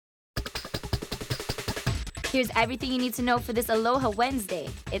Here's everything you need to know for this Aloha Wednesday.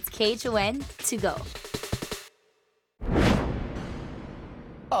 It's KHON to go.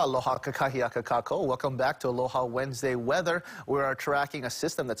 Aloha kakahiaka kako. Welcome back to Aloha Wednesday weather. We are tracking a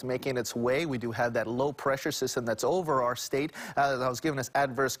system that's making its way. We do have that low pressure system that's over our state. That was giving us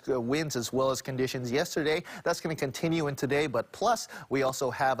adverse winds as well as conditions yesterday. That's going to continue in today, but plus we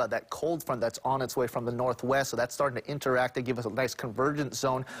also have that cold front that's on its way from the northwest. So that's starting to interact and give us a nice convergence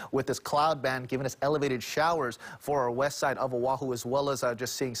zone with this cloud band, giving us elevated showers for our west side of Oahu, as well as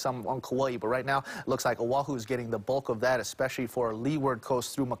just seeing some on Kauai. But right now it looks like Oahu is getting the bulk of that, especially for our leeward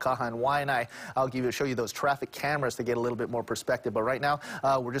coast through Makaha and Waianae. I'll show you those traffic cameras to get a little bit more perspective. But right now,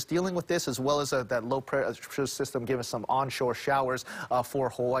 we're just dealing with this, as well as that low pressure system giving us some onshore showers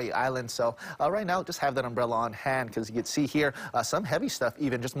for Hawaii Island. So right now, just have that umbrella on hand, because you can see here some heavy stuff,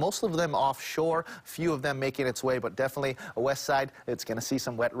 even just most of them offshore, few of them making its way, but definitely west side, it's going to see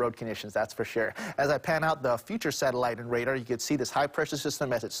some wet road conditions, that's for sure. As I pan out the future satellite and radar, you can see this high pressure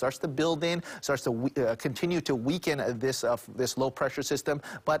system as it starts to build in, starts to continue to weaken this low pressure system.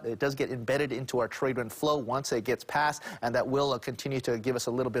 But it does get embedded into our trade wind flow once it gets past, and that will continue to give us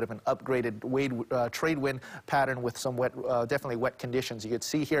a little bit of an upgraded trade wind pattern with some wet, definitely wet conditions. You can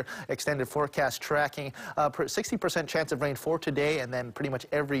see here extended forecast tracking, 60% chance of rain for today, and then pretty much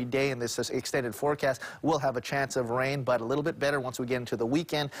every day in this extended forecast will have a chance of rain, but a little bit better once we get into the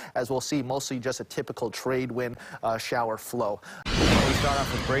weekend, as we'll see mostly just a typical trade wind shower flow. We start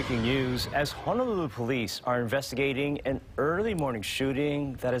off with breaking news as Honolulu police are investigating an early morning shooting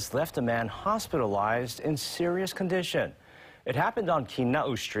that has left a man hospitalized in serious condition. It happened on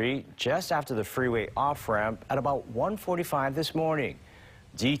Kina'u Street just after the freeway off-ramp at about 1:45 this morning.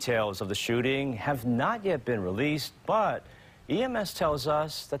 Details of the shooting have not yet been released, but EMS tells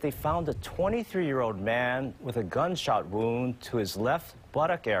us that they found a 23-year-old man with a gunshot wound to his left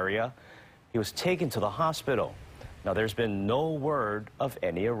buttock area. He was taken to the hospital. Now, there's been no word of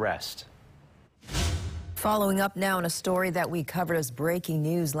any arrest. Following up now on a story that we covered as breaking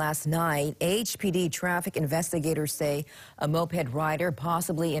news last night, HPD traffic investigators say a moped rider,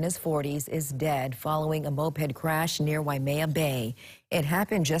 possibly in his 40s, is dead following a moped crash near Waimea Bay. It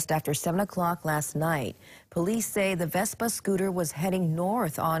happened just after 7 o'clock last night. Police say the Vespa scooter was heading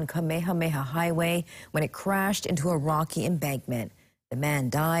north on Kamehameha Highway when it crashed into a rocky embankment. The man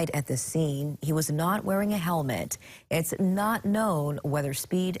died at the scene. He was not wearing a helmet. It's not known whether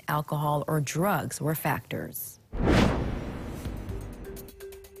speed, alcohol, or drugs were factors.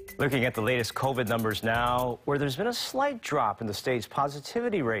 Looking at the latest COVID numbers now, where there's been a slight drop in the state's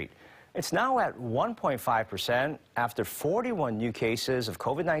positivity rate. It's now at 1.5% after 41 new cases of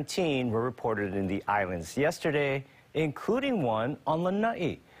COVID-19 were reported in the islands yesterday, including one on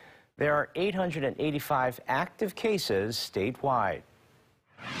Lanai. There are 885 active cases statewide.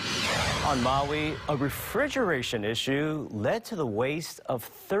 On Maui, a refrigeration issue led to the waste of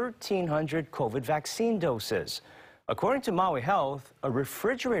 1,300 COVID vaccine doses. According to Maui Health, a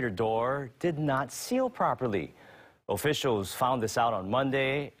refrigerator door did not seal properly. Officials found this out on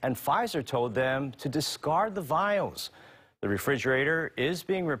Monday, and Pfizer told them to discard the vials. The refrigerator is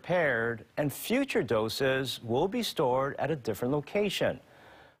being repaired, and future doses will be stored at a different location.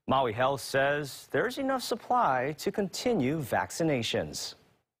 Maui Health says there's enough supply to continue vaccinations.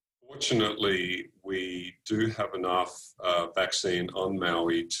 Fortunately, we do have enough vaccine on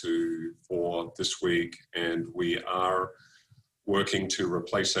Maui for this week, and we are working to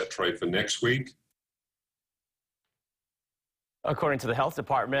replace that trade for next week. According to the health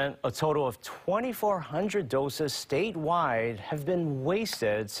department, a total of 2,400 doses statewide have been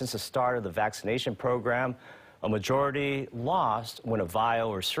wasted since the start of the vaccination program, a majority lost when a vial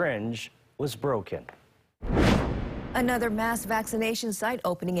or syringe was broken. Another mass vaccination site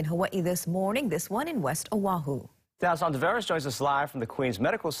opening in Hawaii this morning, this one in West Oahu. Dallas Ontiveros joins us live from the Queens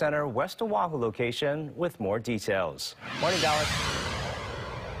Medical Center, West Oahu location, with more details. Morning, Dallas.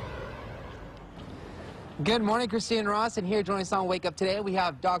 Good morning, Christine Ross, and here joining us on Wake Up Today, we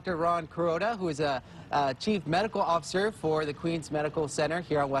have Dr. Ron Kuroda, who is a Chief Medical Officer for the Queens Medical Center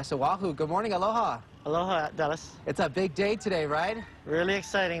here on West Oahu. Good morning, aloha. Aloha, Dallas. It's a big day today, right? Really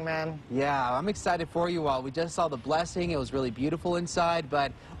exciting, man. Yeah, I'm excited for you all. We just saw the blessing. It was really beautiful inside,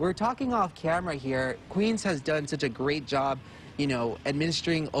 but we're talking off camera here. Queens has done such a great job, you know,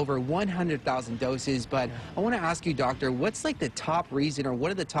 administering over 100,000 doses, but I want to ask you, doctor, what's like the top reason, or what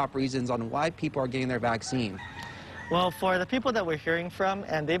are the top reasons on why people are getting their vaccine? Well, for the people that we're hearing from,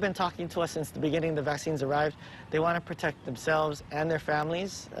 and they've been talking to us since the beginning the vaccines arrived, they want to protect themselves and their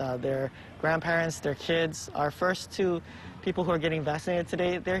families, their grandparents, their kids. Our first two people who are getting vaccinated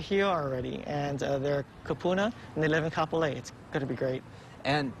today, they're here already, and they're Kupuna, and they live in Kapolei. It's going to be great.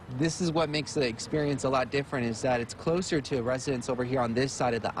 And this is what makes the experience a lot different, is that it's closer to residents over here on this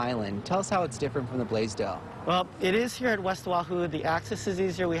side of the island. Tell us how it's different from the Blaisdell. Well, it is here at West Oahu. The access is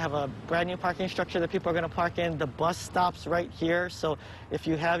easier. We have a brand new parking structure that people are going to park in. The bus stops right here, so if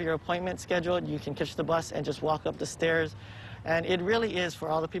you have your appointment scheduled, you can catch the bus and just walk up the stairs. And it really is for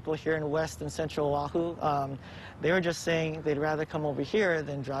all the people here in West and Central Oahu. They were just saying they'd rather come over here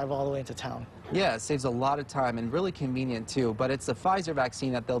than drive all the way into town. Yeah, it saves a lot of time and really convenient too, but it's the Pfizer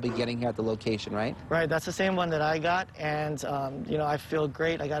vaccine that they'll be getting here at the location, right? Right, that's the same one that I got, and you know, I feel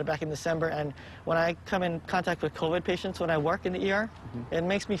great. I got it back in December, and when I come in contact with COVID patients when I work in the ER, it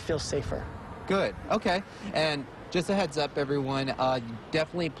makes me feel safer. Good, okay. And just a heads up, everyone,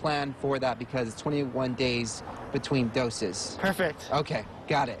 definitely plan for that because it's 21 days between doses. Perfect. Okay,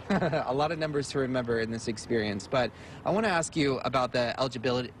 got it. A lot of numbers to remember in this experience, but I want to ask you about the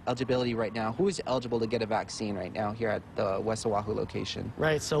eligibility right now. Who is eligible to get a vaccine right now here at the West Oahu location?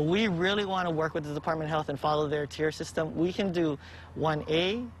 Right, so we really want to work with the Department of Health and follow their tier system. We can do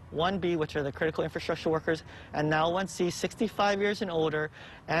 1A, 1B, which are the critical infrastructure workers, and now 1C, 65 years and older,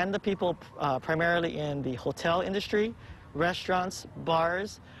 and the people primarily in the hotel industry, restaurants,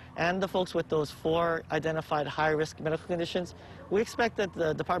 bars, and the folks with those 4 identified high-risk medical conditions. We expect that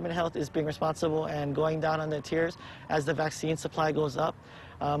the Department of Health is being responsible and going down on their tiers as the vaccine supply goes up.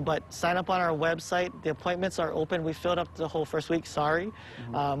 But sign up on our website. The appointments are open. We filled up the whole first week, sorry.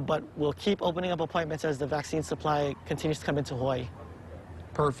 But we'll keep opening up appointments as the vaccine supply continues to come into Hawaii.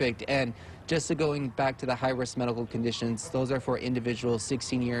 Perfect. And just going back to the high-risk medical conditions, those are for individuals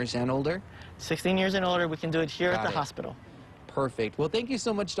 16 years and older? 16 years and older, we can do it here at the hospital. Perfect. Well, thank you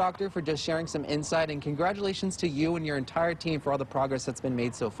so much, Doctor, for just sharing some insight, and congratulations to you and your entire team for all the progress that's been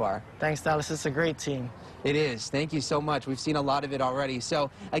made so far. Thanks, Dallas. It's a great team. It is. Thank you so much. We've seen a lot of it already. So,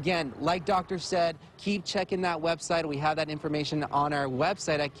 again, like Doctor said, keep checking that website. We have that information on our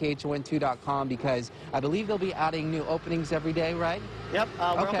website at KHON2.com because I believe they'll be adding new openings every day, right? Yep.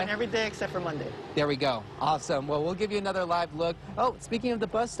 We're open every day except for Monday. There we go. Awesome. Well, we'll give you another live look. Oh, speaking of the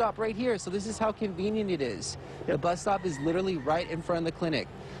bus stop right here, so this is how convenient it is. The bus stop is literally right in front of the clinic.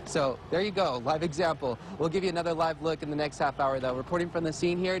 So there you go, live example. We'll give you another live look in the next half hour, though. Reporting from the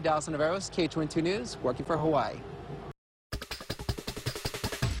scene here, Dallas Navarros, KHON2 News, working for Hawaii.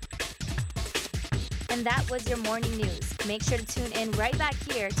 And that was your morning news. Make sure to tune in right back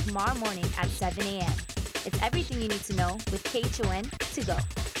here tomorrow morning at 7 a.m. It's everything you need to know with KHON to go.